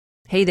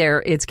Hey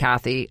there, it's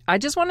Kathy. I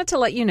just wanted to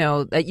let you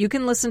know that you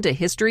can listen to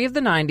History of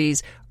the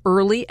 90s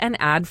early and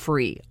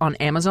ad-free on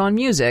Amazon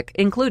Music,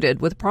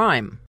 included with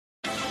Prime.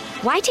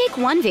 Why take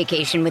one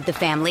vacation with the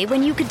family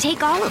when you could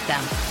take all of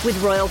them?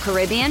 With Royal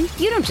Caribbean,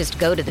 you don't just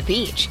go to the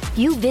beach.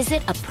 You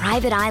visit a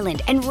private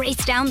island and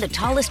race down the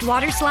tallest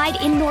water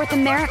slide in North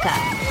America.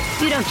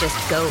 You don't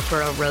just go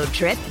for a road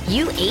trip.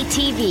 You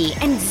ATV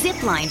and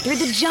zip line through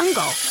the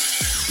jungle.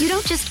 You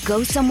don't just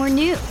go somewhere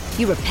new.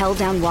 You rappel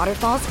down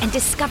waterfalls and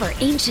discover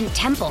ancient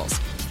temples.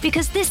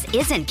 Because this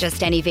isn't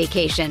just any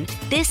vacation.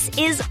 This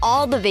is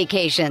all the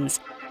vacations.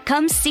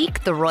 Come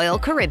seek the Royal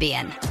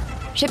Caribbean.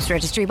 Ships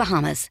Registry,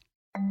 Bahamas.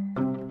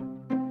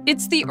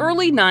 It's the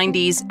early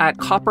 90s at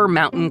Copper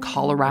Mountain,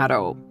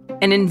 Colorado.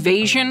 An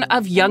invasion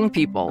of young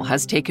people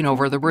has taken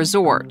over the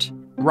resort,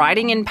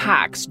 riding in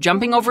packs,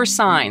 jumping over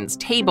signs,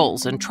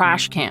 tables, and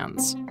trash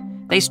cans.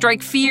 They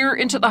strike fear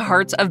into the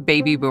hearts of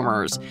baby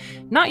boomers,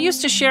 not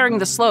used to sharing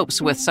the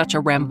slopes with such a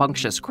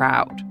rambunctious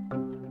crowd.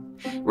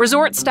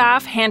 Resort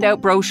staff hand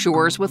out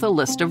brochures with a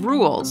list of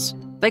rules.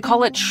 They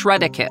call it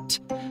Shredicate,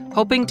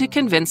 hoping to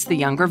convince the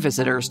younger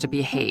visitors to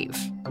behave.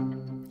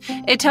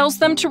 It tells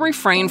them to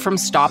refrain from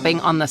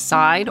stopping on the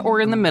side or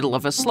in the middle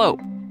of a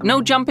slope,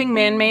 no jumping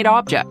man-made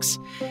objects,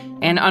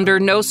 and under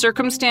no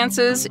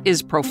circumstances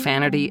is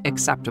profanity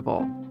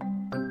acceptable.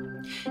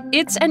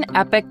 It's an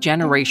epic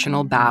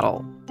generational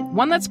battle,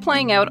 one that's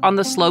playing out on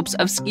the slopes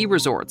of ski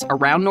resorts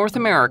around North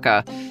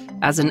America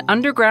as an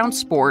underground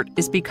sport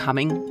is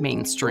becoming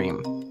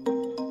mainstream.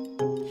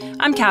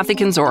 I'm Kathy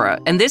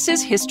Kenzora, and this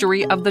is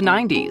History of the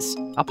 90s,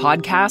 a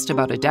podcast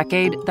about a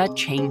decade that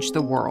changed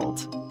the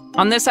world.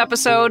 On this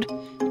episode,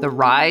 the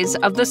rise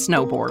of the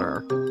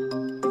snowboarder.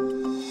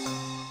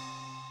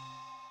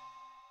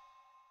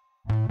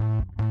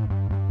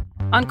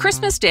 On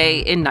Christmas Day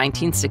in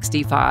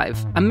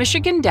 1965, a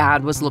Michigan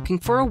dad was looking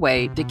for a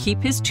way to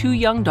keep his two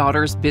young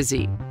daughters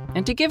busy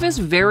and to give his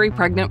very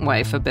pregnant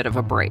wife a bit of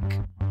a break.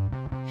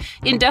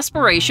 In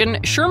desperation,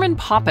 Sherman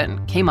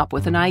Poppin came up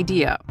with an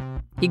idea.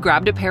 He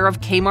grabbed a pair of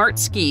Kmart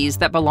skis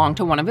that belonged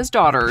to one of his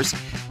daughters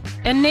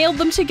and nailed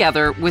them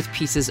together with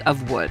pieces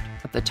of wood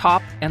at the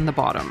top and the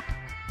bottom.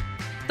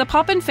 The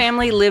Poppin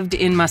family lived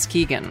in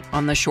Muskegon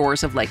on the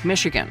shores of Lake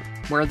Michigan,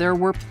 where there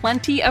were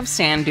plenty of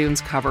sand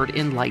dunes covered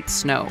in light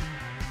snow.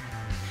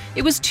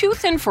 It was too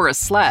thin for a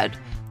sled,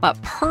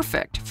 but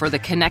perfect for the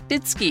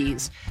connected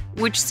skis,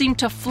 which seemed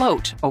to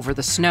float over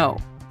the snow.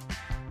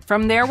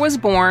 From there was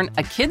born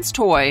a kid's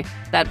toy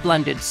that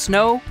blended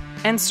snow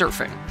and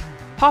surfing.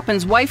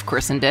 Poppin's wife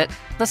christened it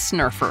the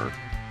Snurfer.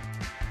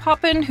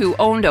 Poppin, who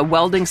owned a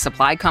welding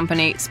supply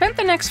company, spent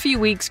the next few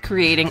weeks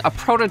creating a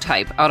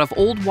prototype out of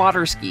old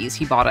water skis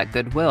he bought at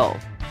Goodwill.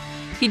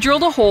 He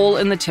drilled a hole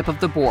in the tip of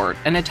the board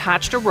and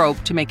attached a rope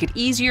to make it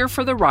easier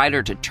for the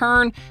rider to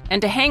turn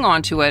and to hang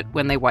onto it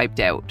when they wiped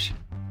out.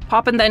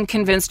 Poppin then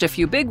convinced a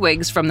few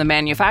bigwigs from the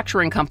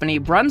manufacturing company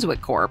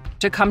Brunswick Corp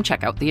to come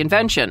check out the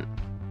invention.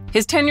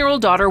 His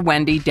 10-year-old daughter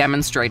Wendy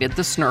demonstrated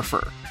the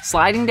Snurfer,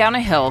 sliding down a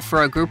hill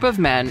for a group of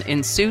men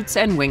in suits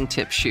and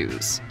wingtip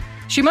shoes.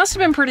 She must have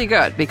been pretty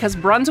good because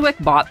Brunswick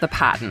bought the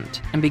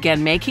patent and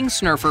began making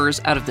Snurfers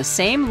out of the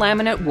same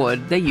laminate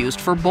wood they used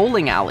for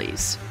bowling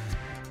alleys.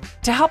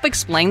 To help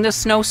explain the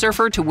snow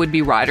surfer to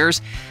would-be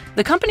riders,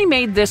 the company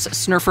made this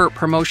Snurfer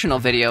promotional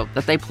video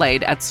that they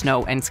played at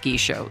snow and ski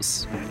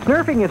shows.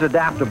 Snurfing is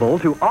adaptable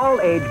to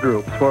all age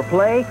groups for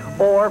play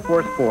or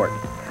for sport.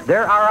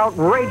 There are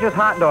outrageous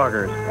hot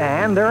doggers,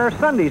 and there are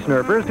Sunday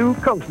snurfers who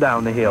coast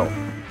down the hill.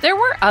 There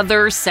were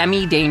other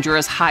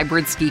semi-dangerous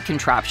hybrid ski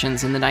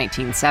contraptions in the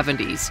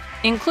 1970s,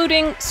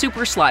 including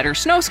super slider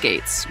snow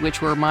skates,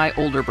 which were my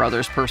older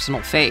brother's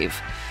personal fave.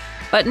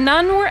 But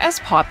none were as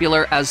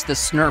popular as the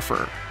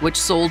Snurfer, which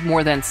sold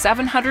more than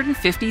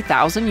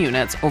 750,000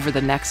 units over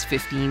the next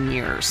 15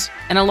 years,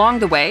 and along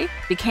the way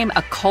became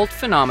a cult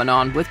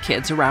phenomenon with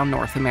kids around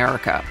North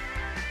America.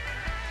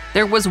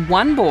 There was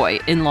one boy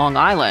in Long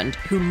Island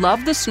who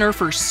loved the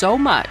Snurfer so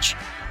much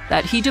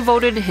that he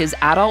devoted his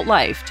adult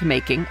life to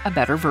making a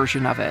better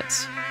version of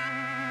it.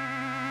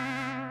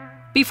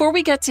 Before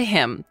we get to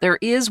him, there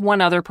is one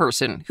other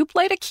person who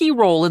played a key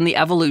role in the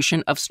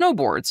evolution of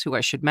snowboards who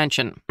I should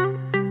mention.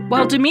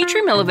 While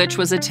Dmitry Milovich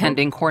was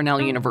attending Cornell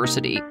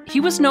University,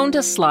 he was known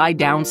to slide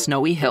down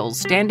snowy hills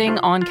standing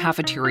on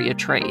cafeteria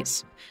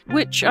trays,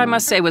 which I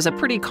must say was a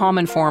pretty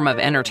common form of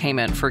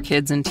entertainment for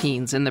kids and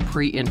teens in the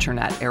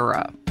pre-internet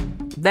era.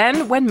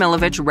 Then, when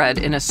Milovich read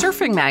in a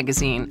surfing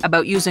magazine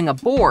about using a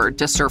board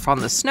to surf on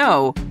the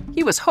snow,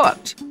 he was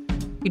hooked.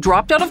 He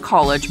dropped out of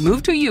college,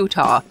 moved to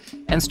Utah,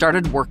 and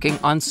started working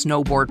on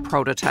snowboard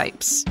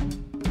prototypes.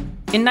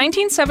 In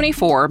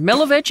 1974,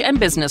 Milovich and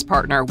business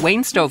partner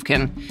Wayne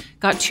Stovkin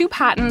got 2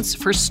 patents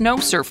for snow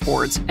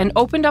surfboards and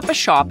opened up a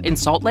shop in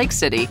Salt Lake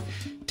City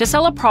to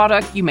sell a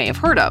product you may have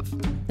heard of.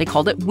 They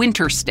called it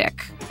Winter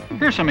Stick.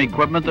 Here's some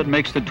equipment that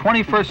makes the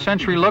 21st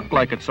century look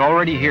like it's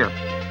already here.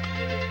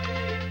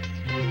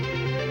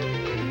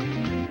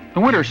 The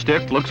Winter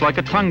Stick looks like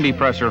a tongue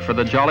depressor for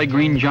the Jolly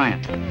Green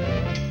Giant.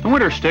 The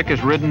Winter Stick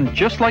is ridden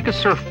just like a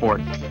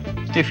surfboard.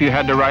 if you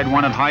had to ride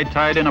one at high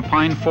tide in a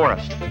pine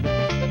forest.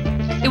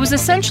 It was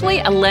essentially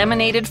a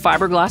laminated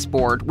fiberglass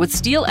board with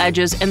steel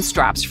edges and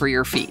straps for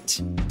your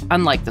feet.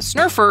 Unlike the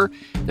Snurfer,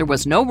 there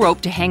was no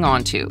rope to hang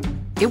on to.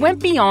 It went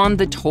beyond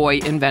the toy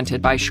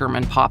invented by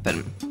Sherman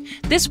Poppin.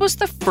 This was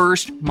the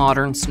first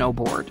modern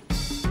snowboard.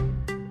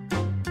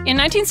 In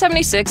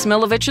 1976,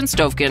 Milovich and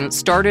Stovkin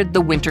started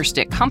the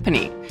Winterstick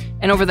Company,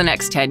 and over the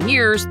next 10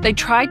 years, they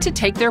tried to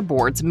take their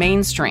boards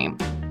mainstream.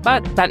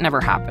 But that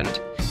never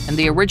happened, and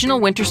the original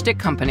Winterstick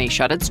Company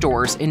shut its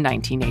doors in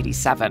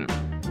 1987.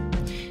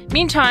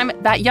 Meantime,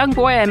 that young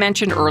boy I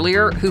mentioned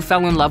earlier who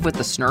fell in love with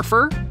the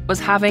Snurfer was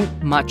having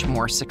much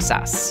more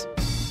success.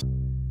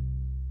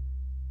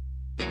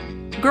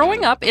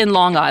 Growing up in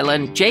Long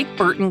Island, Jake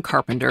Burton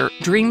Carpenter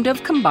dreamed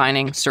of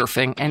combining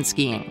surfing and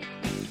skiing.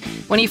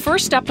 When he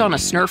first stepped on a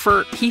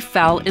Snurfer, he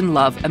fell in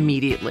love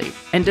immediately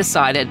and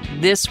decided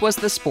this was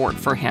the sport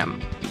for him.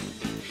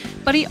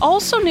 But he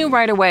also knew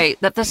right away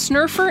that the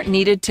Snurfer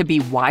needed to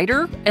be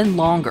wider and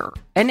longer,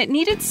 and it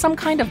needed some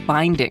kind of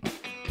binding.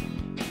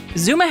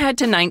 Zoom ahead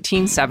to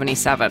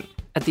 1977.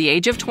 At the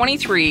age of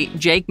 23,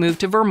 Jake moved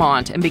to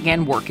Vermont and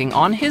began working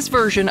on his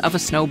version of a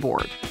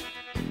snowboard.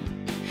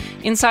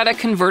 Inside a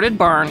converted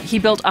barn, he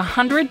built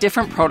 100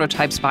 different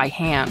prototypes by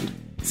hand.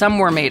 Some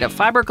were made of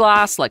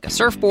fiberglass, like a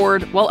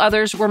surfboard, while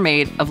others were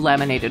made of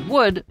laminated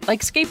wood,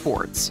 like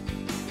skateboards.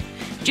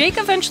 Jake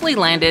eventually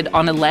landed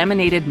on a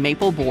laminated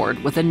maple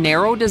board with a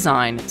narrow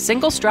design,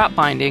 single strap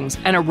bindings,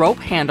 and a rope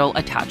handle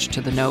attached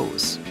to the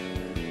nose.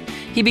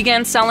 He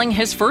began selling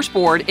his first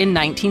board in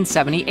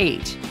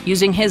 1978,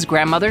 using his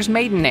grandmother's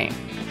maiden name.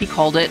 He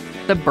called it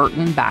the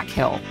Burton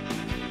Backhill.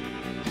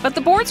 But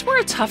the boards were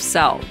a tough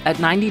sell at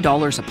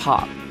 $90 a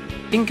pop.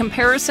 In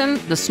comparison,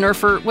 the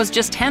Snurfer was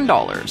just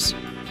 $10.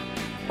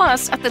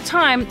 Plus, at the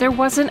time, there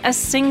wasn't a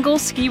single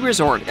ski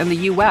resort in the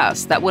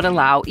US that would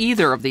allow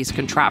either of these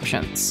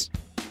contraptions.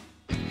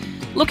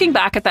 Looking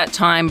back at that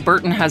time,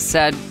 Burton has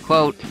said,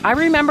 quote, "I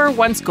remember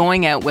once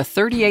going out with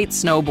 38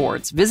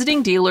 snowboards,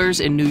 visiting dealers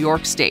in New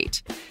York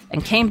State,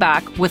 and came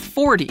back with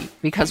 40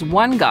 because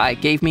one guy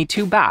gave me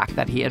 2 back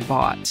that he had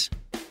bought."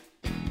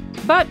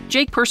 But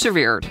Jake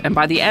persevered, and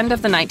by the end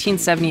of the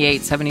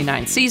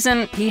 1978-79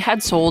 season, he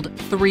had sold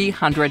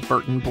 300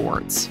 Burton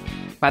boards.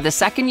 By the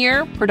second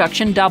year,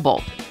 production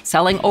doubled,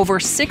 selling over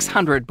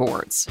 600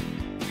 boards.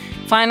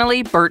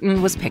 Finally,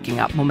 Burton was picking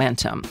up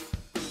momentum.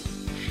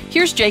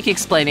 Here's Jake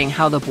explaining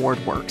how the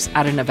board works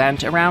at an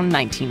event around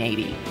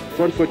 1980.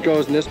 Front foot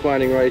goes in this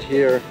binding right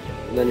here,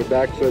 and then your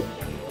back foot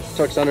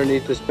tucks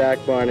underneath this back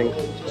binding.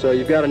 So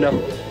you've got enough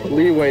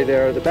leeway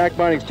there. The back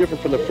binding is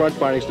different from the front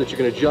binding so that you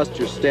can adjust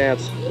your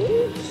stance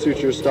to suit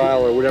your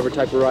style or whatever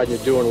type of riding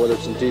you're doing, whether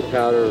it's in deep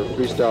powder or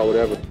freestyle,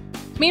 whatever.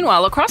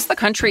 Meanwhile, across the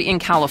country in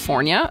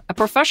California, a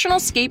professional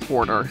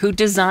skateboarder who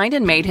designed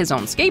and made his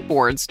own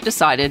skateboards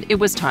decided it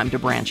was time to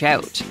branch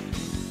out.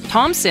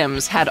 Tom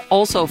Sims had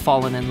also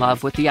fallen in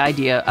love with the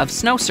idea of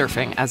snow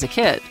surfing as a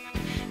kid.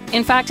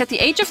 In fact, at the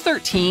age of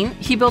 13,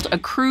 he built a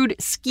crude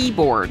ski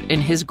board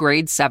in his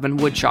grade 7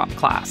 woodshop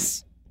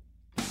class.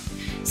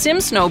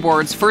 Sims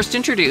snowboards, first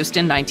introduced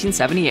in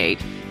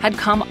 1978, had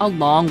come a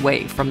long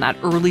way from that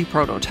early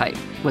prototype.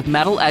 With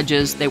metal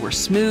edges, they were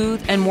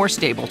smooth and more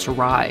stable to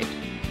ride.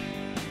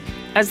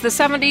 As the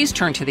 70s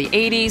turned to the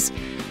 80s,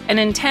 an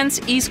intense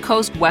East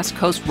Coast-West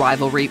Coast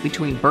rivalry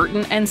between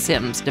Burton and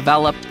Sims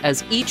developed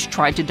as each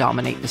tried to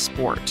dominate the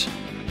sport.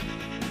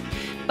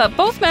 But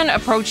both men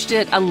approached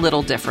it a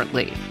little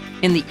differently.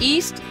 In the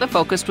East, the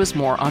focus was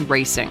more on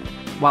racing,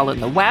 while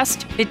in the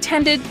West, it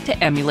tended to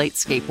emulate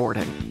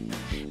skateboarding,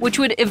 which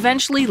would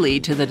eventually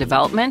lead to the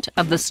development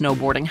of the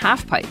snowboarding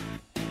halfpipe.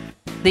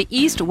 The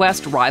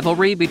East-West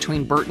rivalry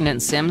between Burton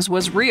and Sims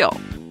was real,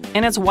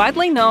 and it's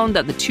widely known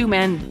that the two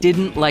men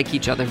didn't like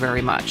each other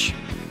very much.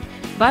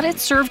 But it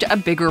served a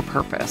bigger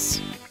purpose.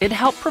 It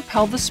helped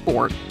propel the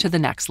sport to the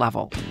next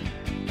level.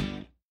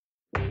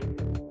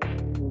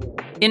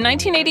 In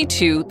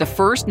 1982, the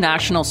first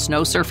National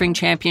Snow Surfing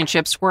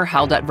Championships were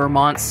held at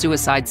Vermont's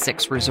Suicide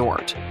Six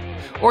Resort.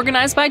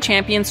 Organized by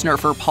champion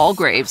snurfer Paul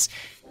Graves,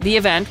 the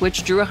event,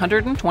 which drew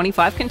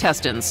 125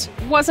 contestants,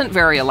 wasn't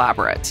very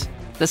elaborate.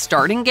 The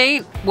starting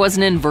gate was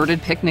an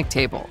inverted picnic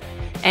table,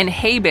 and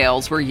hay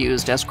bales were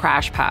used as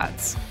crash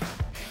pads.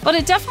 But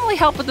it definitely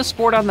helped put the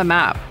sport on the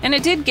map, and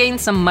it did gain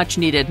some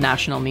much-needed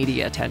national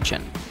media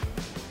attention.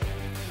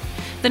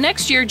 The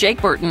next year,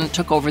 Jake Burton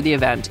took over the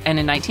event, and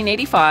in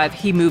 1985,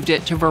 he moved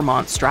it to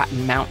Vermont's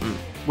Stratton Mountain,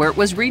 where it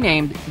was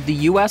renamed the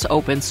U.S.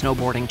 Open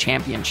Snowboarding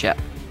Championship.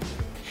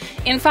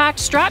 In fact,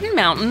 Stratton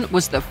Mountain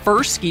was the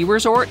first ski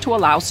resort to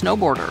allow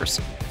snowboarders,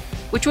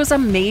 which was a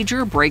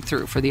major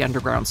breakthrough for the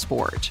underground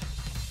sport.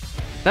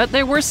 But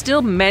there were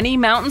still many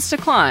mountains to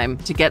climb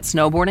to get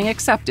snowboarding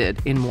accepted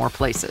in more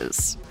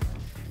places.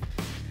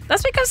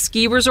 That's because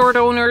ski resort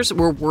owners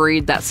were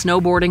worried that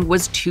snowboarding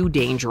was too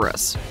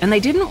dangerous, and they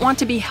didn't want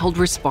to be held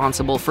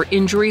responsible for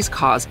injuries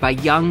caused by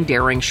young,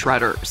 daring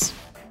shredders.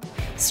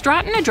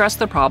 Stratton addressed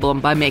the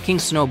problem by making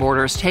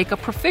snowboarders take a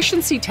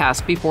proficiency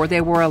test before they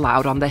were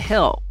allowed on the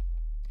hill.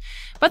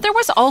 But there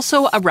was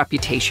also a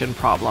reputation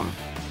problem.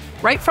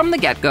 Right from the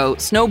get-go,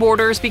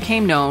 snowboarders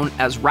became known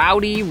as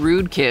rowdy,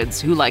 rude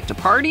kids who liked to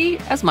party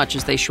as much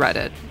as they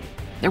shredded.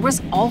 There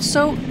was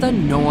also the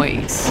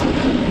noise.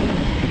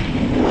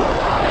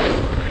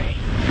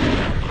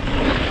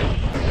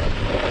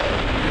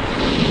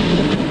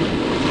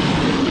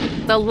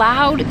 The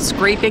loud,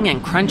 scraping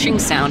and crunching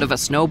sound of a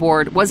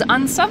snowboard was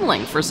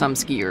unsettling for some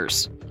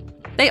skiers.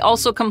 They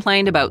also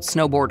complained about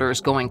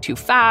snowboarders going too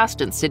fast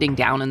and sitting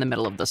down in the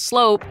middle of the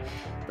slope.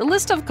 The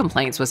list of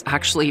complaints was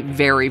actually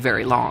very,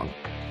 very long.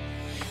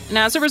 And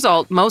as a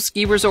result, most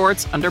ski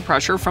resorts, under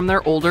pressure from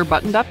their older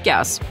buttoned-up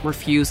guests,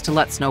 refused to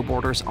let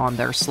snowboarders on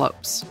their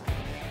slopes.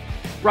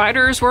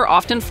 Riders were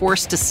often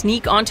forced to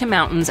sneak onto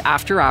mountains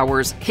after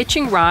hours,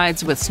 hitching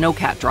rides with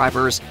snowcat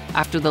drivers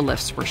after the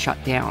lifts were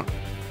shut down.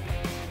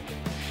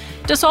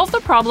 To solve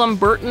the problem,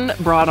 Burton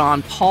brought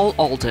on Paul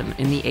Alden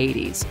in the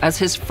 80s as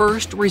his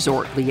first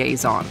resort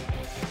liaison.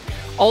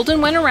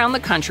 Alden went around the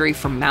country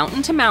from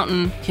mountain to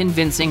mountain,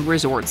 convincing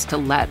resorts to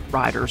let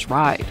riders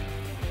ride.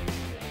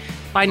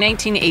 By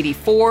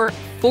 1984,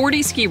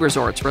 40 ski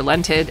resorts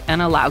relented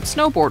and allowed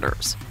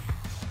snowboarders.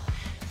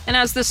 And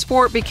as the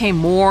sport became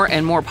more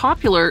and more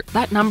popular,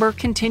 that number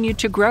continued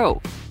to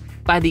grow.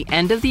 By the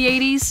end of the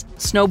 80s,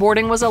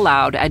 snowboarding was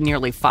allowed at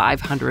nearly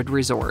 500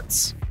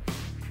 resorts.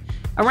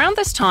 Around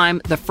this time,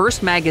 the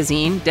first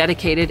magazine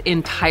dedicated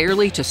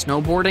entirely to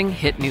snowboarding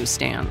hit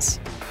newsstands.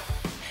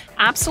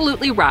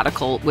 Absolutely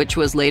Radical, which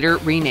was later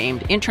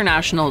renamed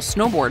International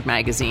Snowboard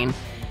Magazine,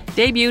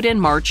 debuted in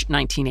March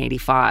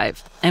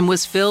 1985 and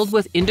was filled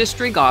with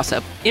industry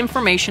gossip,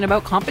 information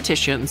about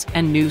competitions,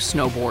 and new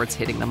snowboards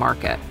hitting the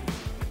market.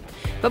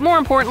 But more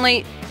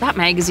importantly, that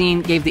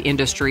magazine gave the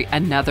industry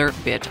another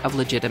bit of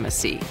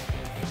legitimacy.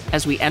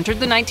 As we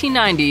entered the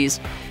 1990s,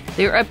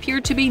 there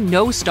appeared to be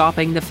no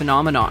stopping the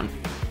phenomenon.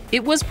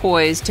 It was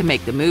poised to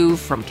make the move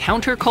from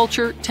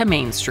counterculture to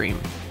mainstream.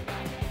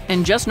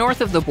 And just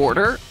north of the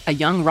border, a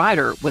young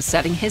rider was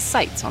setting his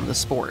sights on the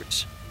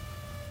sport.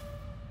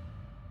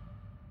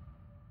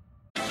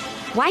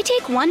 Why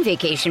take one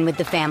vacation with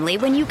the family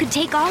when you could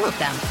take all of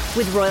them?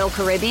 With Royal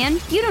Caribbean,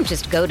 you don't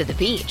just go to the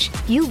beach.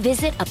 You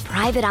visit a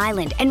private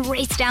island and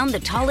race down the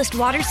tallest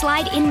water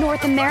slide in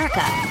North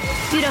America.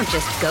 You don't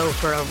just go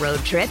for a road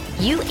trip.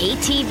 You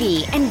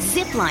ATV and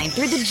zip line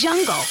through the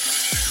jungle.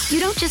 You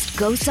don't just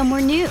go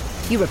somewhere new.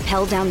 You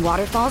rappel down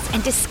waterfalls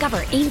and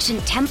discover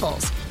ancient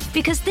temples.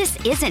 Because this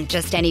isn't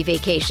just any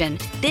vacation.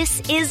 This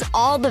is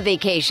all the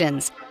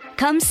vacations.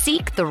 Come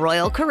seek the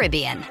Royal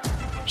Caribbean.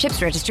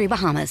 Ships Registry,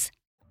 Bahamas.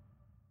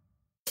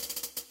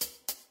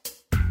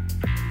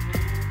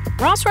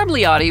 Ross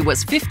Rebliati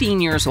was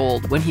 15 years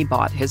old when he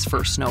bought his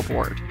first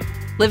snowboard.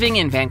 Living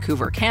in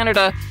Vancouver,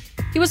 Canada,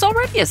 he was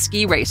already a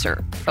ski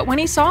racer, but when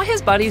he saw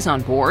his buddies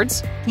on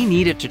boards, he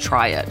needed to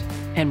try it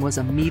and was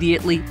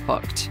immediately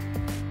hooked.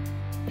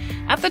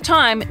 At the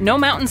time, no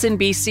mountains in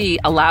BC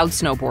allowed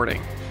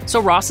snowboarding,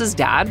 so Ross's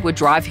dad would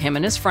drive him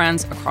and his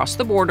friends across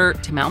the border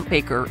to Mount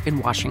Baker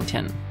in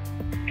Washington.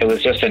 It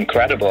was just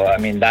incredible. I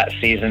mean, that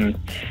season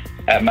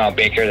at Mount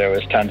Baker, there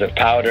was tons of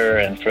powder,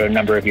 and for a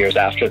number of years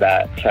after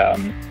that,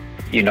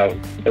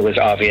 it was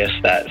obvious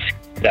that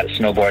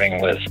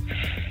snowboarding was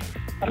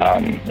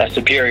a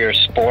superior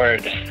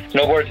sport.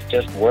 Snowboards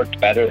just worked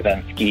better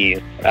than skis.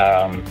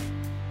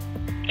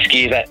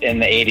 Skis in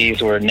the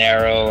 80s were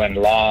narrow and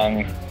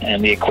long,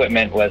 and the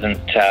equipment wasn't,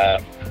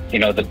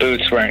 the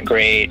boots weren't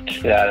great.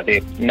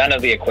 None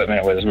of the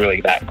equipment was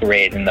really that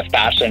great, and the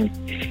fashion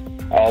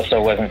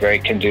also wasn't very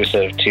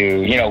conducive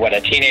to, what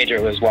a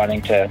teenager was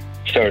wanting to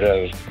sort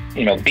of,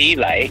 be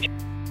like.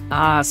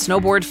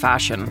 Snowboard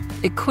fashion.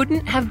 It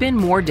couldn't have been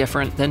more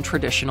different than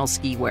traditional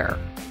ski wear.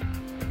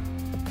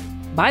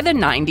 By the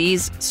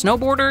 90s,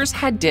 snowboarders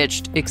had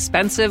ditched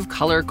expensive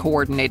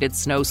color-coordinated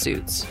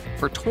snowsuits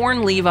for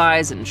torn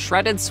Levi's and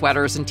shredded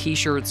sweaters and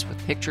t-shirts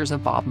with pictures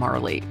of Bob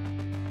Marley.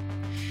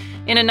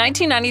 In a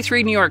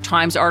 1993 New York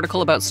Times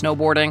article about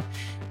snowboarding,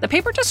 the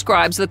paper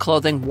describes the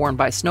clothing worn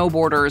by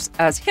snowboarders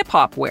as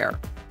hip-hop wear,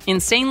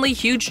 insanely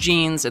huge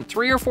jeans and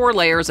 3 or 4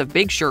 layers of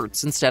big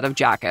shirts instead of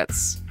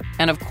jackets.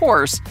 And of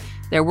course,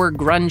 there were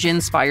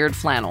grunge-inspired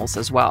flannels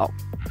as well.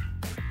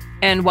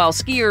 And while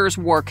skiers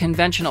wore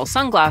conventional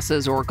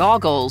sunglasses or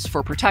goggles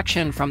for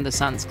protection from the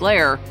sun's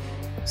glare,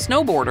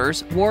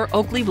 snowboarders wore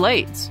Oakley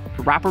blades,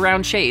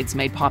 wraparound shades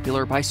made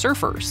popular by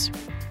surfers.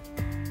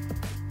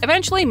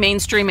 Eventually,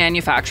 mainstream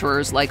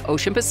manufacturers like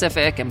Ocean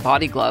Pacific and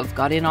Body Glove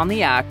got in on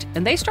the act,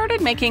 and they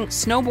started making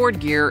snowboard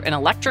gear in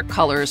electric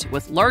colors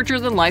with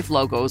larger-than-life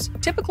logos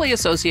typically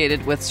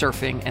associated with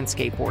surfing and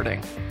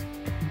skateboarding.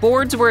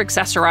 Boards were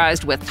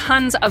accessorized with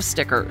tons of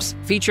stickers,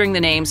 featuring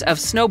the names of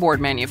snowboard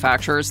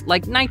manufacturers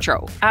like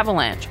Nitro,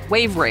 Avalanche,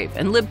 Wave Rave,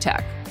 and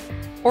Libtech,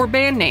 or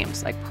band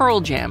names like Pearl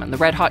Jam and the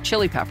Red Hot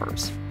Chili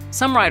Peppers.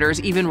 Some riders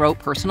even wrote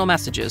personal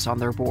messages on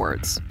their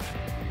boards.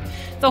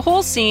 The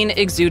whole scene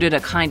exuded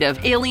a kind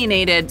of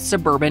alienated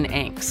suburban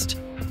angst.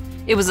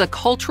 It was a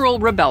cultural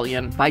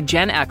rebellion by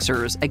Gen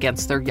Xers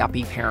against their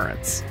yuppie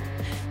parents.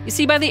 You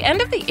see, by the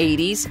end of the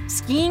 80s,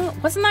 skiing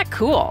wasn't that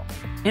cool.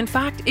 In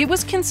fact, it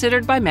was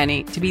considered by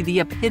many to be the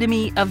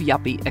epitome of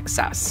yuppie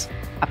excess.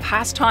 a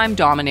pastime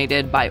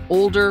dominated by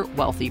older,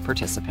 wealthy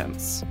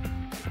participants.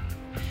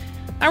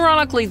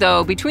 Ironically,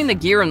 though, between the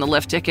gear and the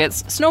lift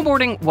tickets,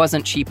 snowboarding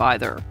wasn't cheap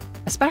either,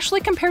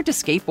 especially compared to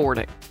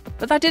skateboarding.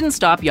 But that didn't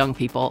stop young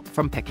people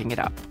from picking it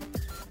up.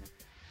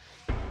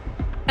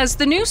 As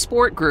the new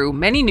sport grew,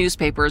 many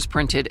newspapers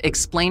printed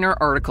explainer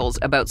articles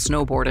about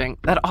snowboarding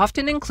that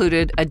often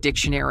included a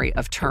dictionary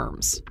of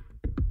terms.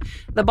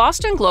 The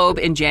Boston Globe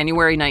in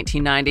January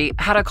 1990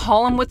 had a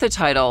column with the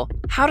title,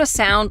 "How to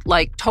Sound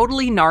Like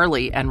Totally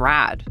Gnarly and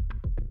Rad."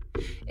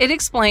 It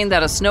explained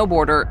that a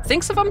snowboarder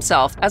thinks of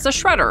himself as a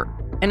shredder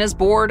and his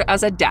board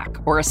as a deck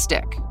or a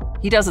stick.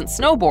 He doesn't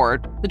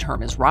snowboard, the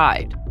term is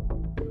ride.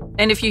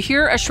 And if you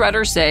hear a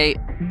shredder say,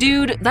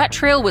 "Dude, that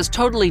trail was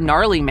totally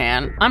gnarly,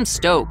 man. I'm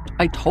stoked.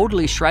 I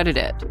totally shredded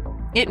it,"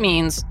 it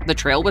means the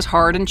trail was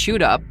hard and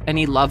chewed up and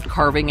he loved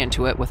carving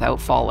into it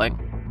without falling.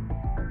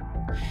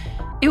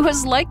 It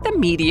was like the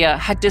media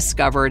had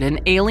discovered an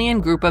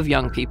alien group of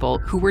young people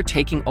who were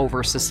taking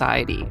over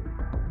society.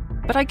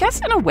 But I guess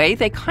in a way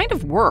they kind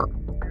of were.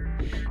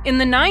 In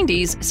the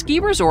 90s,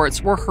 ski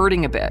resorts were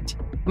hurting a bit,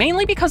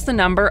 mainly because the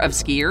number of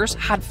skiers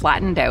had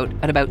flattened out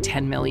at about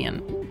 10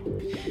 million.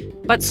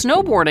 But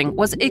snowboarding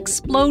was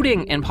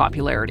exploding in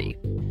popularity.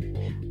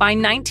 By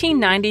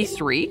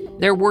 1993,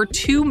 there were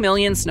 2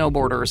 million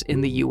snowboarders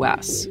in the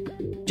US.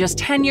 Just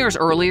 10 years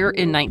earlier,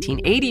 in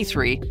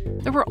 1983,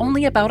 there were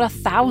only about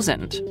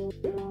 1,000.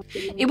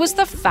 It was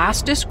the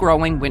fastest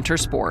growing winter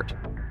sport.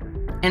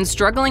 And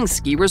struggling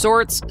ski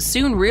resorts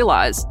soon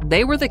realized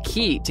they were the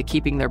key to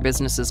keeping their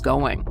businesses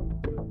going.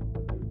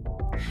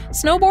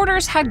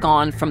 Snowboarders had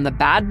gone from the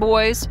bad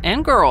boys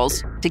and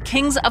girls to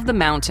kings of the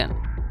mountain,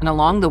 and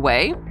along the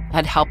way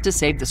had helped to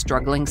save the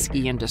struggling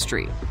ski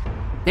industry.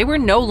 They were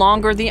no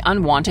longer the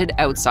unwanted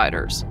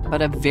outsiders,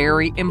 but a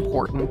very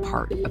important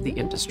part of the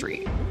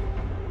industry.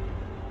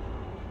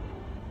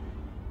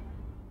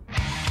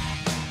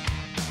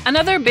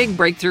 Another big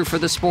breakthrough for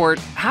the sport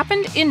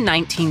happened in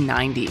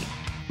 1990,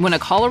 when a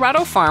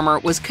Colorado farmer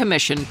was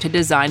commissioned to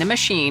design a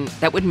machine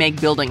that would make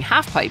building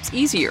halfpipes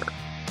easier.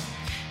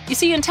 You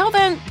see, until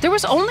then, there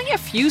was only a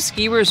few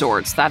ski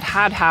resorts that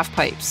had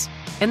halfpipes,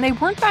 and they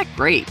weren't that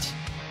great.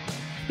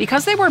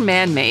 Because they were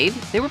man-made,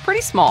 they were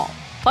pretty small,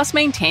 plus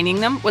maintaining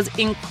them was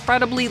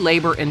incredibly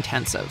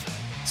labor-intensive,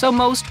 so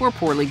most were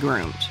poorly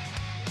groomed.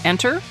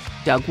 Enter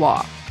Doug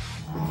Waugh.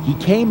 He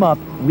came up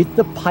with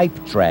the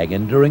pipe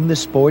dragon during the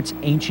sport's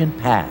ancient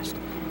past,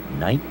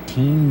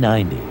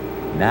 1990.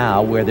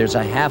 Now, where there's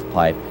a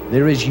half-pipe,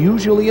 there is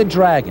usually a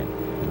dragon.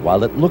 And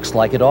while it looks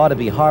like it ought to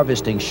be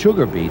harvesting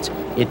sugar beets,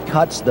 it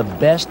cuts the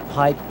best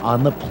pipe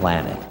on the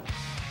planet.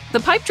 The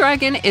pipe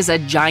dragon is a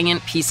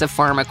giant piece of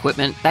farm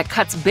equipment that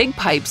cuts big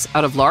pipes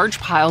out of large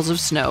piles of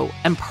snow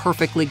and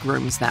perfectly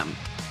grooms them.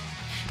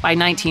 By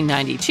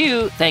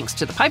 1992, thanks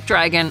to the pipe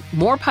dragon,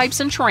 more pipes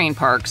and terrain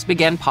parks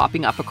began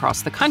popping up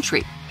across the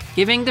country,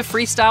 giving the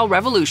freestyle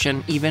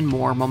revolution even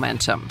more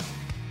momentum.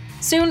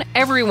 Soon,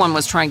 everyone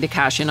was trying to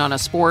cash in on a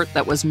sport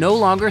that was no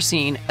longer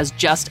seen as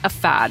just a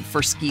fad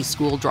for ski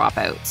school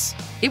dropouts.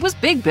 It was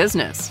big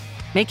business,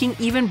 making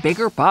even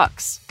bigger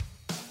bucks.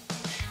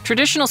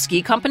 Traditional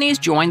ski companies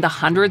joined the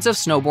hundreds of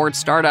snowboard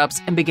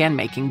startups and began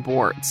making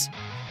boards.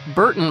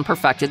 Burton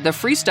perfected the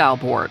freestyle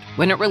board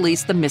when it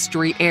released the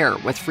Mystery Air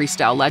with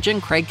freestyle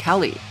legend Craig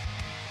Kelly.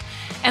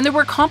 And there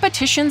were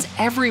competitions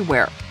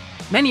everywhere.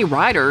 Many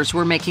riders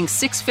were making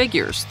six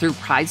figures through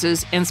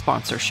prizes and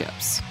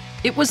sponsorships.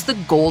 It was the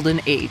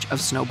golden age of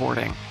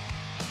snowboarding.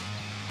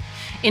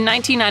 In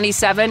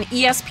 1997,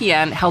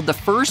 ESPN held the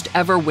first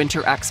ever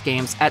Winter X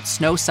Games at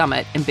Snow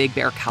Summit in Big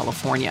Bear,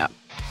 California.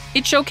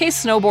 It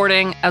showcased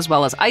snowboarding as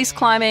well as ice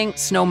climbing,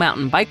 snow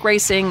mountain bike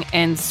racing,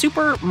 and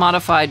super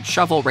modified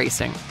shovel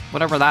racing,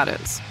 whatever that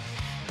is.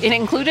 It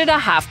included a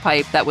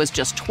halfpipe that was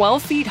just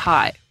 12 feet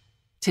high.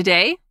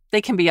 Today, they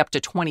can be up to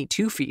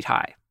 22 feet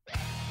high.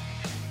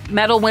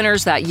 Medal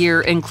winners that year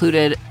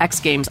included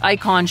X Games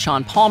icon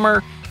Sean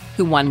Palmer,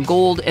 who won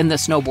gold in the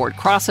snowboard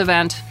cross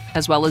event,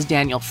 as well as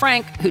Daniel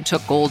Frank, who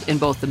took gold in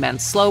both the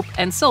men's slope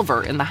and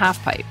silver in the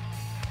halfpipe.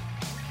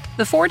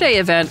 The four-day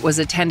event was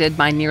attended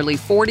by nearly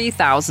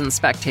 40,000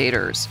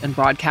 spectators and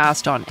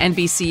broadcast on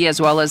NBC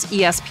as well as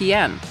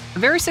ESPN, a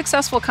very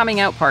successful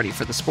coming-out party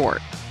for the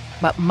sport.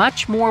 But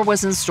much more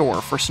was in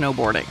store for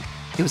snowboarding.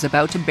 It was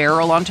about to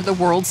barrel onto the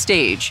world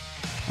stage,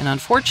 and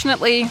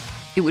unfortunately,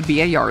 it would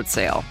be a yard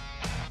sale.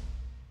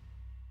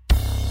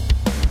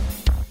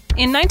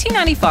 In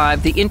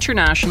 1995, the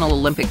International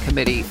Olympic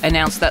Committee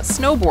announced that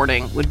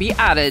snowboarding would be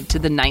added to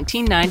the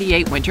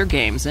 1998 Winter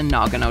Games in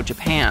Nagano,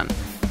 Japan.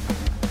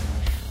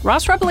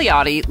 Ross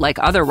Rebagliati, like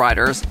other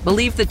riders,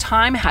 believed the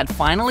time had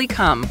finally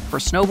come for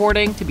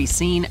snowboarding to be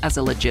seen as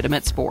a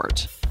legitimate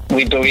sport.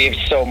 We believed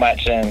so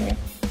much in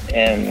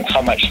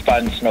how much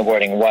fun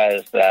snowboarding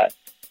was, that,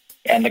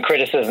 and the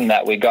criticism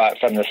that we got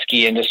from the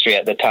ski industry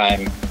at the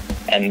time,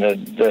 and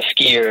the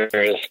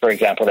skiers, for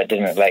example, that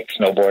didn't like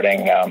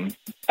snowboarding,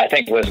 I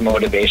think was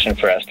motivation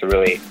for us to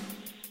really,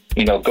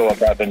 go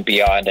above and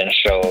beyond and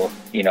show,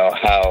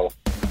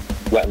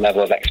 what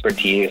level of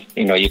expertise,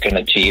 you can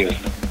achieve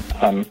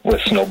with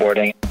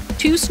snowboarding.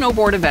 2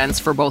 snowboard events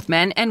for both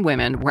men and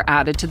women were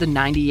added to the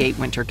 98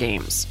 Winter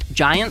Games: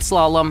 giant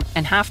slalom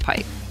and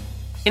halfpipe.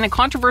 In a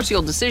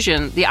controversial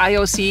decision, the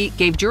IOC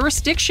gave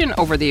jurisdiction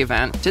over the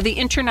event to the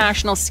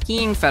International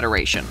Skiing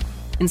Federation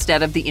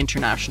instead of the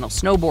International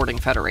Snowboarding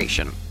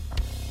Federation.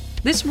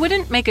 This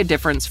wouldn't make a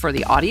difference for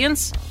the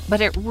audience,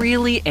 but it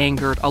really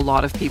angered a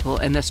lot of people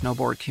in the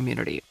snowboard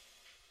community,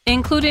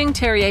 including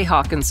Terje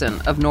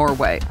Håkansson of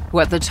Norway,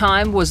 who at the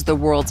time was the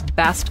world's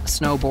best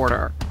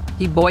snowboarder.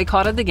 He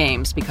boycotted the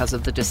games because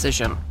of the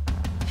decision.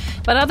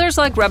 But others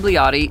like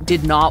Rebliati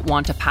did not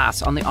want to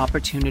pass on the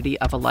opportunity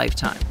of a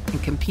lifetime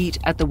and compete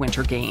at the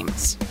Winter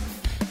Games.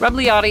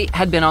 Rebliati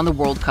had been on the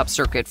World Cup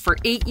circuit for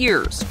 8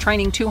 years,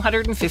 training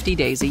 250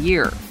 days a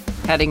year.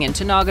 Heading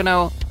into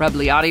Nagano,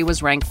 Rebliati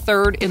was ranked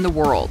 3rd in the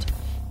world,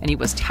 and he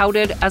was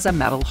touted as a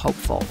medal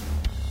hopeful.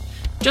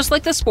 Just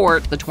like the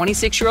sport, the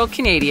 26-year-old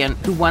Canadian,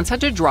 who once had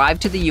to drive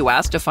to the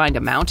US to find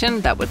a mountain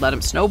that would let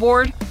him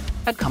snowboard,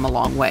 had come a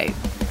long way.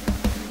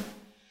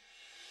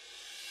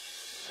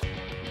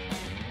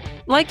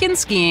 Like in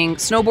skiing,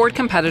 snowboard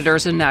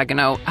competitors in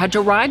Nagano had to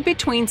ride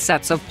between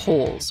sets of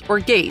poles, or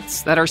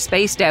gates, that are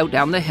spaced out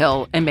down the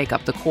hill and make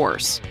up the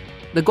course.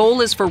 The goal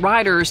is for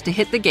riders to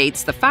hit the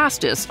gates the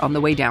fastest on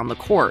the way down the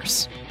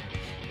course.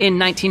 In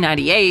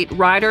 1998,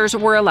 riders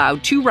were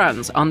allowed 2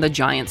 runs on the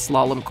giant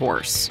slalom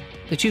course.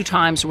 The 2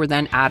 times were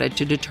then added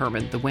to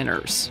determine the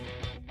winners.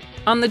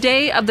 On the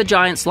day of the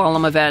giant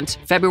slalom event,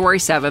 February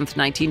 7th,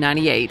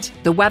 1998,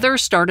 the weather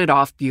started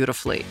off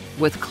beautifully.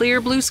 With clear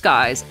blue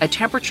skies, a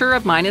temperature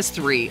of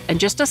 -3, and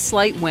just a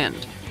slight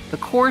wind, the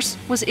course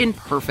was in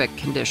perfect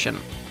condition.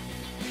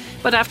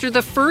 But after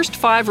the first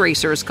 5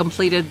 racers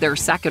completed their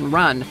second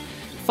run,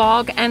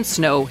 fog and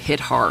snow hit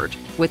hard.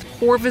 With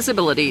poor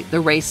visibility, the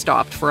race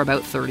stopped for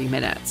about 30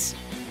 minutes.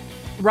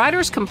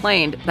 Riders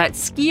complained that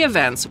ski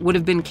events would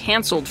have been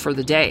canceled for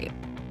the day.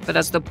 But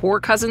as the poor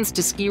cousins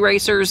to ski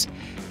racers,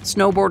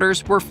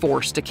 snowboarders were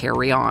forced to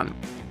carry on.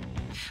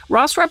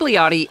 Ross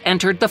Rebliati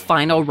entered the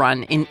final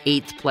run in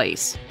 8th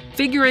place.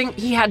 Figuring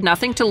he had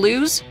nothing to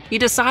lose, he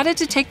decided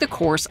to take the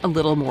course a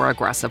little more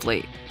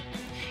aggressively.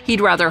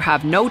 He'd rather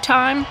have no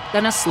time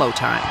than a slow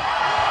time.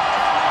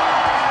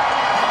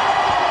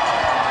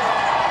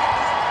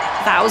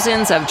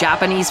 Thousands of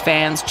Japanese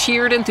fans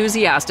cheered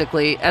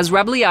enthusiastically as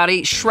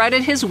Rebliati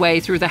shredded his way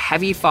through the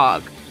heavy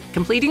fog,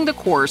 completing the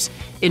course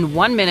in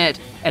 1 minute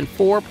and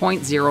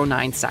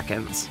 4.09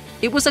 seconds.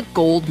 It was a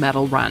gold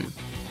medal run.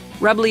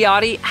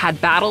 Rebliati had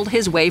battled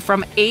his way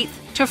from 8th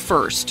to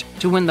 1st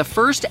to win the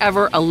first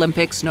ever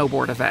Olympic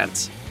snowboard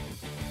event.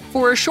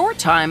 For a short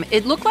time,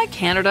 it looked like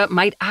Canada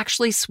might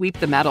actually sweep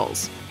the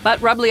medals, but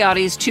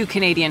Rebliati's 2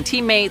 Canadian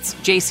teammates,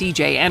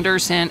 JCJ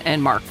Anderson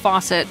and Mark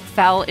Fawcett,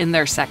 fell in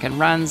their second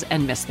runs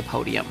and missed the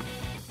podium.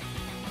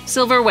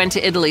 Silver went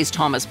to Italy's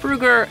Thomas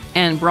Brugger,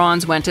 and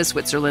bronze went to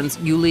Switzerland's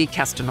Uli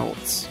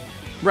Kestenholz.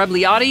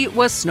 Rebliati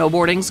was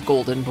snowboarding's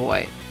golden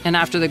boy, and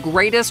after the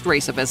greatest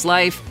race of his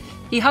life,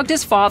 he hugged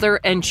his father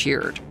and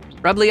cheered.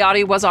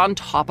 Rebliati was on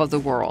top of the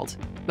world,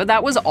 but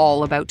that was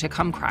all about to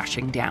come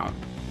crashing down.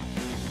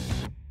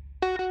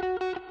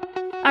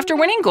 After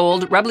winning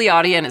gold,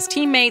 Rebliati and his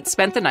teammates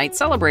spent the night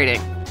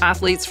celebrating.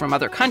 Athletes from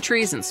other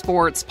countries and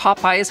sports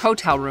popped by his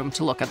hotel room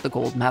to look at the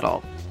gold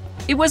medal.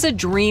 It was a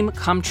dream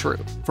come true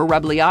for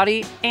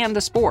Rebliati and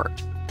the sport.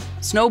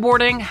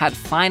 Snowboarding had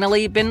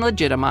finally been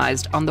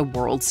legitimized on the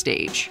world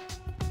stage.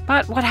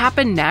 But what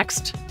happened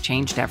next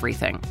changed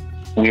everything.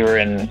 We were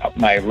in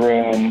my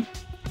room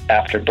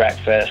after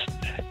breakfast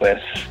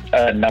with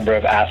a number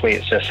of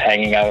athletes just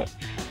hanging out,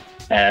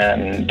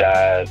 and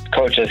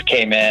coaches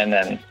came in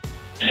and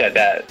said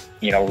that,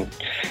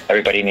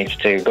 everybody needs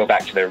to go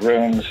back to their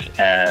rooms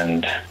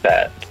and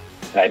that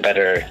I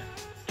better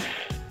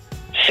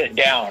sit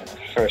down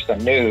for some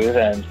news.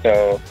 And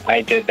so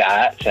I did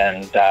that,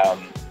 and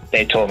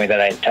they told me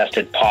that I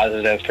tested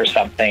positive for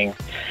something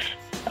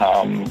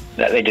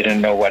that they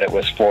didn't know what it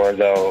was for,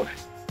 though.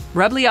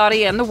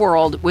 Rebliati and the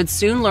world would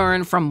soon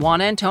learn from Juan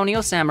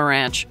Antonio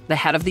Samaranch, the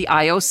head of the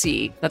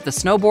IOC, that the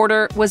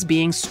snowboarder was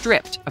being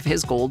stripped of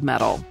his gold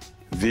medal.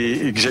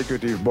 The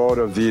Executive Board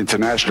of the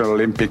International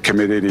Olympic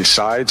Committee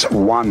decides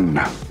 1.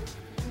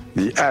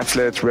 The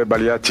athlete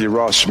Rebliati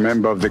Ross,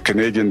 member of the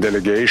Canadian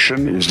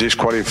delegation, is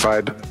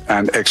disqualified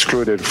and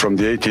excluded from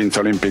the 18th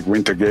Olympic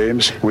Winter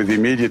Games with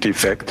immediate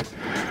effect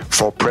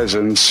for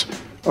presence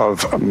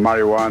of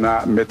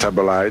marijuana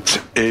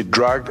metabolite, a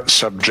drug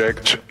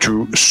subject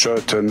to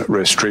certain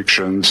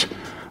restrictions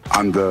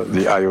under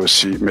the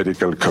IOC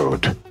Medical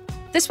Code.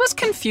 This was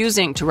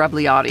confusing to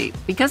Rebliati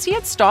because he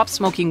had stopped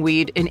smoking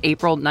weed in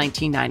April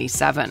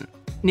 1997,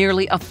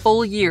 nearly a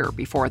full year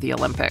before the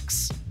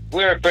Olympics.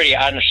 We were pretty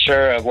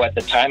unsure of what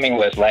the timing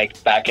was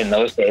like back in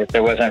those days.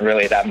 There wasn't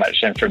really that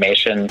much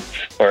information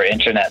or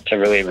internet to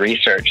really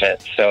research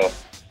it. So,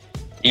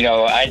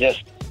 I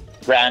just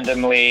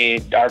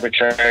randomly,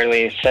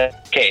 arbitrarily said,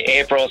 okay,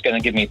 April is going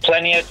to give me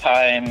plenty of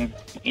time,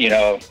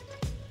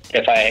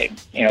 if I,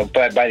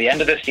 but by the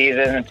end of the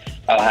season,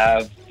 I'll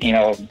have,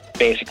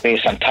 basically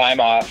some time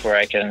off where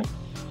I can,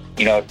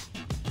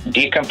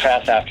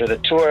 decompress after the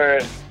tour,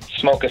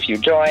 smoke a few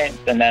joints,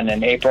 and then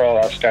in April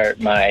I'll start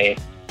my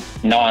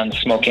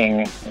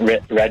non-smoking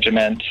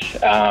regimen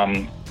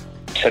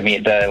to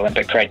meet the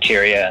Olympic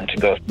criteria and to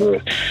go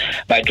through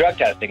my drug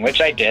testing, which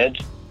I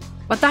did.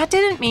 But that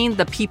didn't mean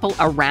the people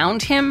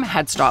around him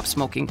had stopped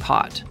smoking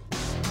pot.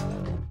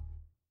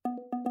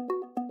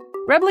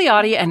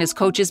 Rebliati and his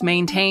coaches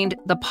maintained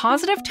the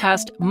positive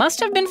test must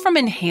have been from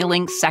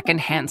inhaling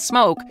secondhand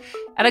smoke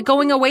at a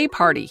going-away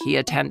party he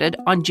attended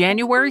on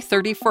January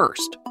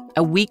 31st,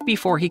 a week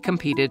before he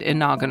competed in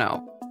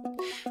Nagano.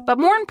 But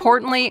more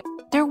importantly,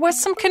 there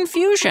was some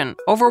confusion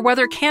over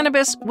whether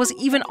cannabis was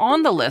even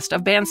on the list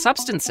of banned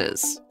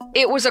substances.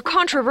 It was a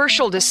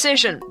controversial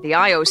decision. The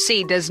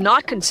IOC does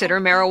not consider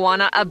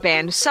marijuana a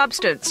banned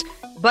substance,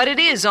 but it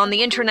is on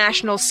the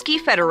International Ski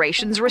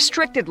Federation's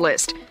restricted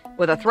list,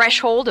 with a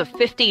threshold of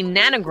 15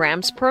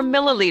 nanograms per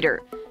milliliter.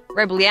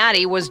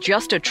 Rebliati was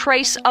just a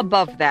trace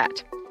above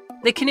that.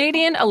 The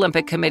Canadian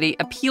Olympic Committee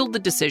appealed the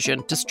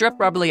decision to strip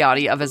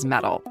Rebliati of his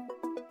medal.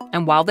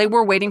 And while they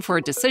were waiting for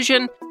a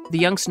decision, the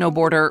young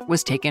snowboarder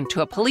was taken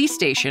to a police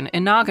station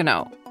in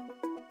Nagano.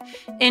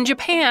 In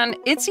Japan,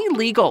 it's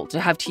illegal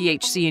to have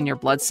THC in your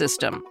blood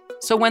system.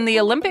 So when the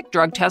Olympic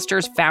drug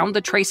testers found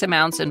the trace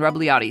amounts in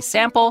Rebliati's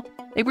sample,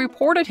 they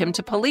reported him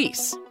to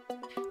police.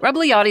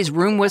 Rebliati's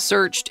room was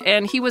searched,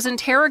 and he was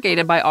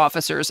interrogated by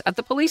officers at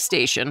the police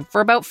station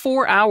for about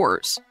 4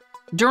 hours.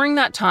 During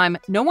that time,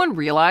 no one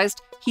realized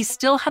he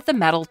still had the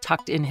medal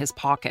tucked in his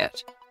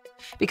pocket,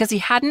 because he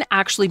hadn't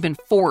actually been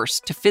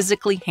forced to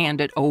physically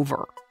hand it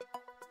over.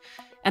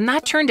 And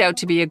that turned out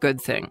to be a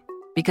good thing,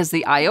 because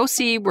the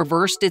IOC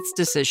reversed its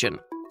decision.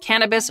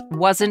 Cannabis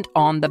wasn't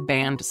on the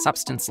banned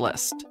substance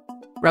list.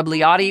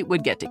 Rebliati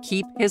would get to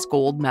keep his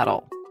gold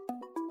medal.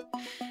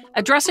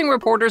 Addressing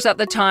reporters at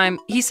the time,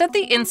 he said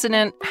the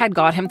incident had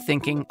got him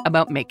thinking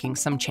about making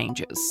some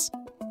changes.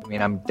 I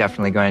mean, I'm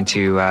definitely going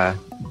to,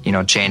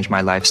 change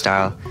my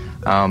lifestyle.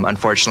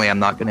 Unfortunately, I'm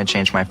not going to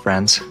change my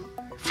friends.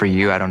 For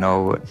you, I don't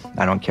know.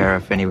 I don't care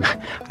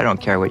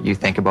what you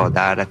think about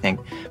that. I think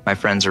my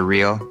friends are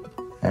real,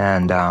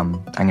 and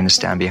I'm going to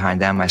stand behind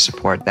them. I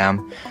support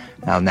them.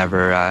 I'll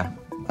never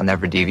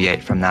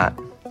deviate from that.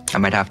 I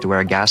might have to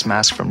wear a gas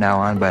mask from now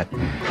on, but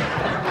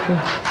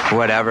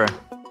whatever.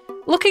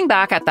 Looking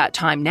back at that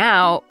time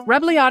now,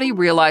 Rebliati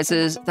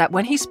realizes that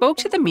when he spoke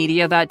to the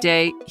media that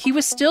day, he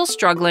was still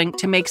struggling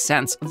to make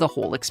sense of the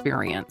whole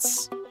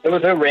experience. It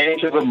was a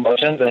range of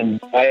emotions, and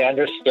I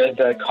understood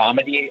the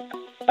comedy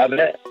of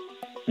it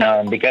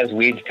because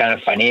weed's kind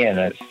of funny,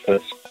 and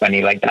it's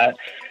funny like that.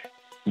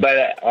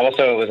 But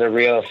also, it was a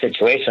real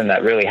situation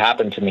that really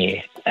happened to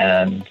me,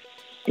 and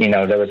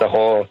there was a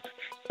whole,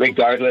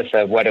 regardless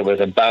of what it was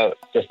about,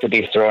 just to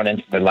be thrown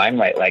into the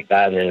limelight like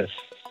that is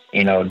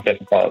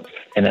difficult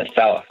in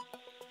itself,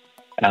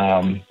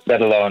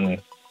 let alone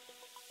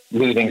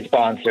losing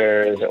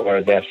sponsors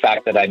or the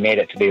fact that I made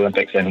it to the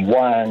Olympics and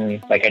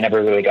won. Like, I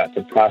never really got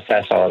to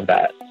process all of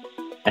that.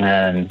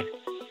 And,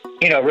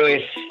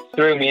 really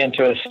threw me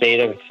into a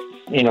state of,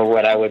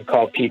 what I would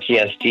call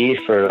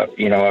PTSD for,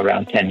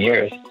 around 10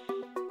 years.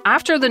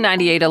 After the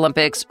 98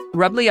 Olympics,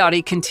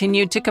 Rebliati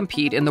continued to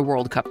compete in the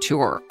World Cup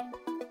Tour.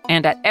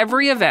 And at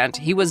every event,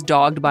 he was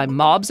dogged by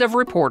mobs of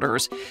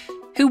reporters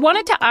who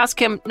wanted to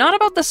ask him not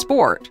about the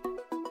sport,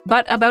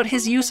 but about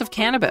his use of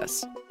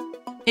cannabis.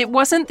 It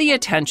wasn't the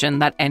attention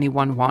that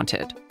anyone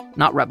wanted,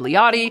 not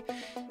Rebliati,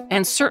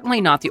 and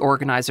certainly not the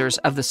organizers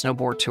of the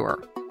snowboard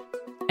tour.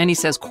 And he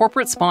says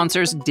corporate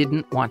sponsors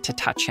didn't want to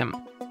touch him.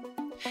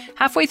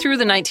 Halfway through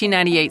the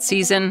 1998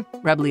 season,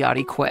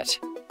 Rebliati quit.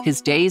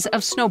 His days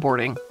of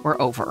snowboarding were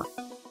over.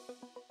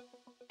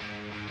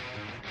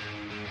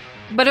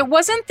 But it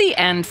wasn't the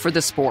end for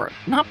the sport,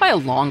 not by a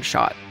long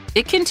shot.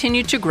 It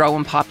continued to grow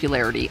in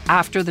popularity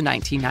after the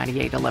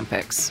 1998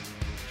 Olympics.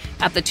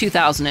 At the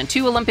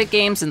 2002 Olympic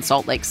Games in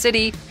Salt Lake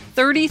City,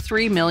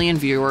 33 million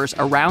viewers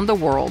around the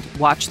world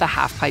watched the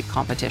halfpipe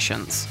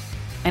competitions.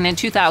 And in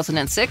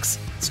 2006,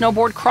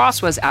 snowboard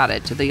cross was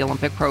added to the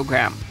Olympic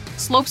program.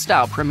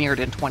 Slopestyle premiered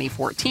in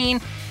 2014,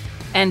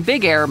 and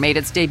Big Air made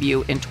its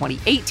debut in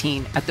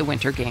 2018 at the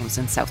Winter Games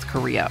in South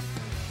Korea.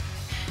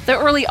 The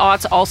early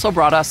aughts also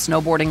brought us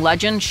snowboarding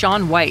legend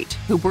Shaun White,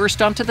 who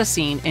burst onto the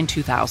scene in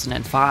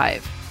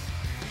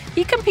 2005.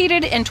 He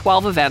competed in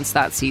 12 events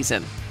that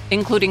season,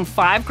 including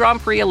 5 Grand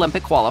Prix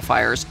Olympic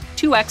qualifiers,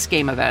 2 X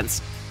Game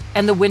events,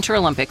 and the Winter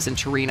Olympics in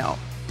Torino.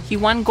 He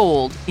won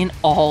gold in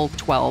all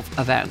 12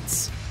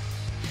 events.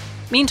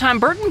 Meantime,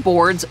 Burton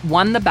Boards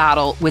won the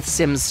battle with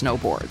Sims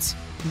Snowboards.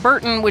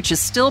 Burton, which is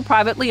still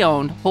privately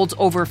owned, holds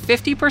over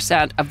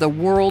 50% of the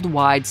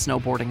worldwide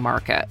snowboarding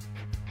market.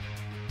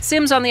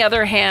 Sims, on the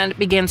other hand,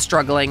 began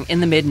struggling in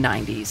the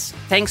mid-90s,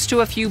 thanks to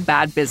a few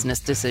bad business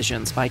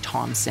decisions by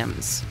Tom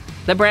Sims.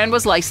 The brand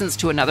was licensed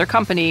to another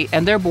company,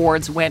 and their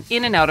boards went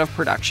in and out of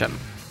production,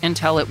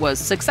 until it was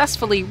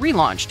successfully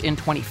relaunched in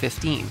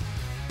 2015.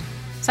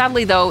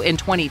 Sadly, though, in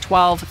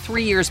 2012,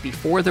 3 years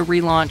before the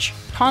relaunch,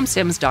 Tom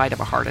Sims died of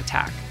a heart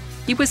attack.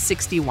 He was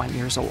 61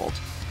 years old.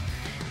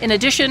 In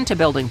addition to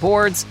building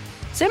boards,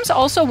 Sims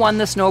also won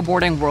the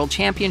Snowboarding World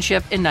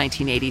Championship in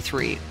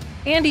 1983.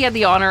 And he had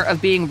the honor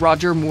of being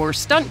Roger Moore's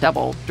stunt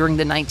double during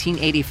the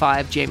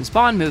 1985 James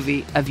Bond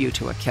movie A View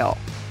to a Kill.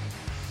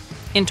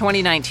 In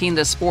 2019,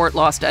 the sport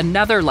lost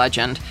another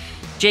legend.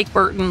 Jake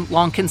Burton,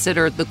 long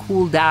considered the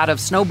cool dad of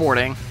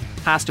snowboarding,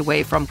 passed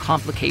away from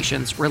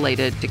complications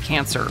related to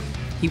cancer.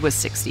 He was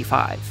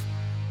 65.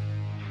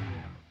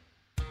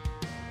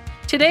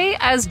 Today,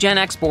 as Gen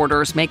X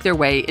boarders make their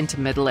way into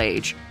middle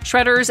age,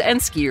 shredders and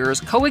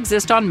skiers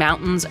coexist on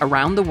mountains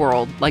around the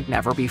world like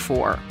never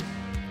before.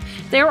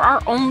 There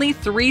are only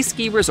 3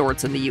 ski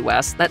resorts in the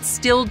U.S. that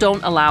still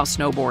don't allow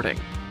snowboarding: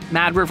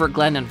 Mad River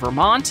Glen in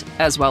Vermont,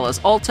 as well as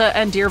Alta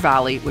and Deer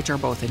Valley, which are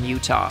both in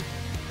Utah.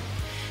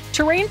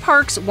 Terrain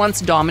parks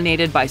once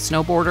dominated by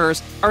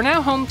snowboarders are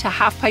now home to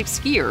half-pipe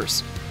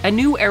skiers, a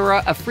new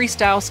era of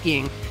freestyle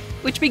skiing,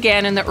 which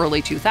began in the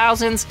early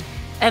 2000s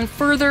and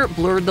further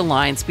blurred the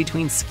lines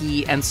between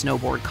ski and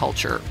snowboard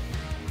culture.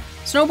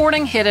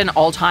 Snowboarding hit an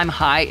all-time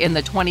high in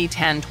the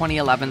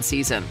 2010-2011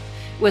 season,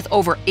 with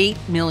over 8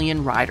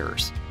 million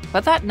riders,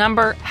 but that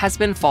number has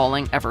been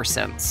falling ever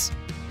since.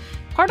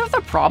 Part of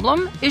the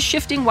problem is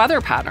shifting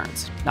weather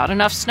patterns, not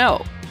enough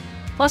snow,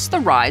 plus the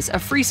rise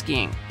of free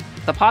skiing.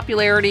 The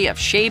popularity of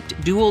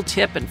shaped,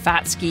 dual-tip, and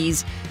fat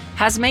skis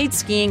has made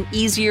skiing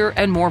easier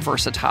and more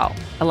versatile,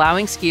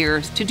 allowing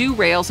skiers to do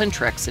rails and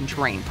tricks in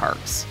terrain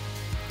parks.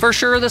 For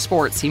sure, the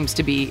sport seems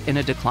to be in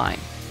a decline.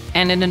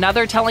 And in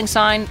another telling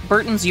sign,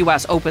 Burton's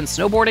U.S. Open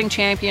Snowboarding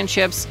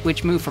Championships,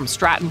 which moved from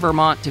Stratton,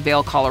 Vermont to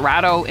Vail,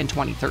 Colorado in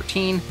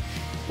 2013,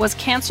 was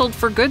canceled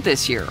for good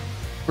this year,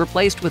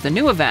 replaced with a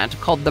new event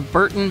called the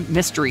Burton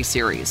Mystery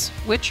Series,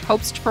 which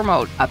hopes to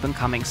promote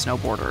up-and-coming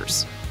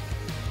snowboarders.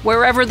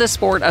 Wherever the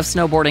sport of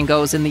snowboarding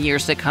goes in the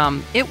years to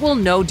come, it will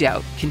no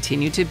doubt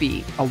continue to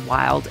be a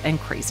wild and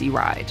crazy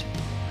ride.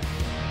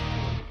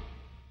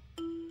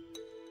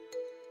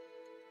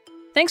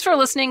 Thanks for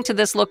listening to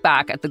this look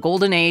back at the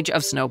golden age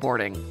of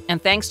snowboarding, and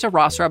thanks to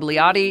Ross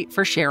Rebagliati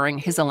for sharing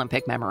his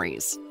Olympic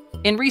memories.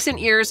 In recent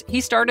years,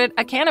 he started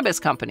a cannabis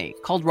company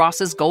called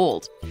Ross's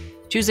Gold,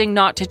 choosing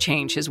not to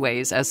change his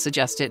ways as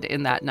suggested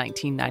in that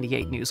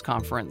 1998 news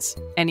conference,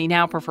 and he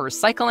now prefers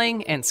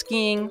cycling and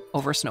skiing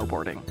over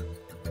snowboarding.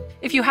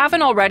 If you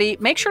haven't already,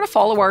 make sure to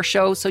follow our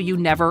show so you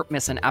never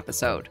miss an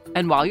episode.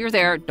 And while you're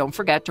there, don't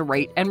forget to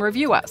rate and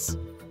review us.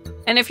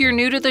 And if you're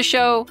new to the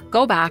show,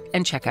 go back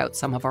and check out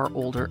some of our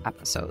older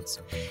episodes.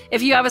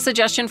 If you have a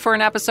suggestion for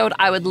an episode,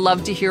 I would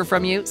love to hear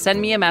from you.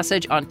 Send me a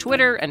message on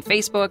Twitter and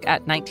Facebook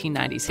at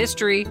 1990s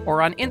History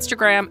or on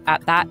Instagram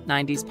at That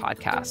 90s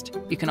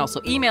Podcast. You can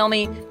also email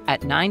me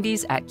at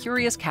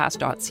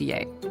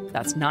 90s@curiouscast.ca.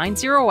 That's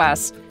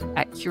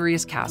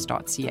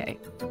 90s@curiouscast.ca.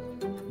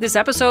 This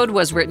episode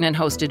was written and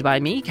hosted by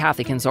me,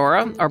 Kathy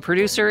Kinzora. Our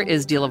producer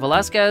is Dila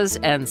Velasquez,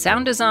 and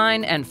sound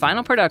design and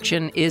final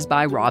production is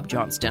by Rob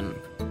Johnston.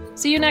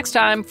 See you next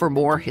time for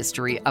more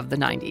history of the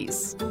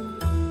 90s.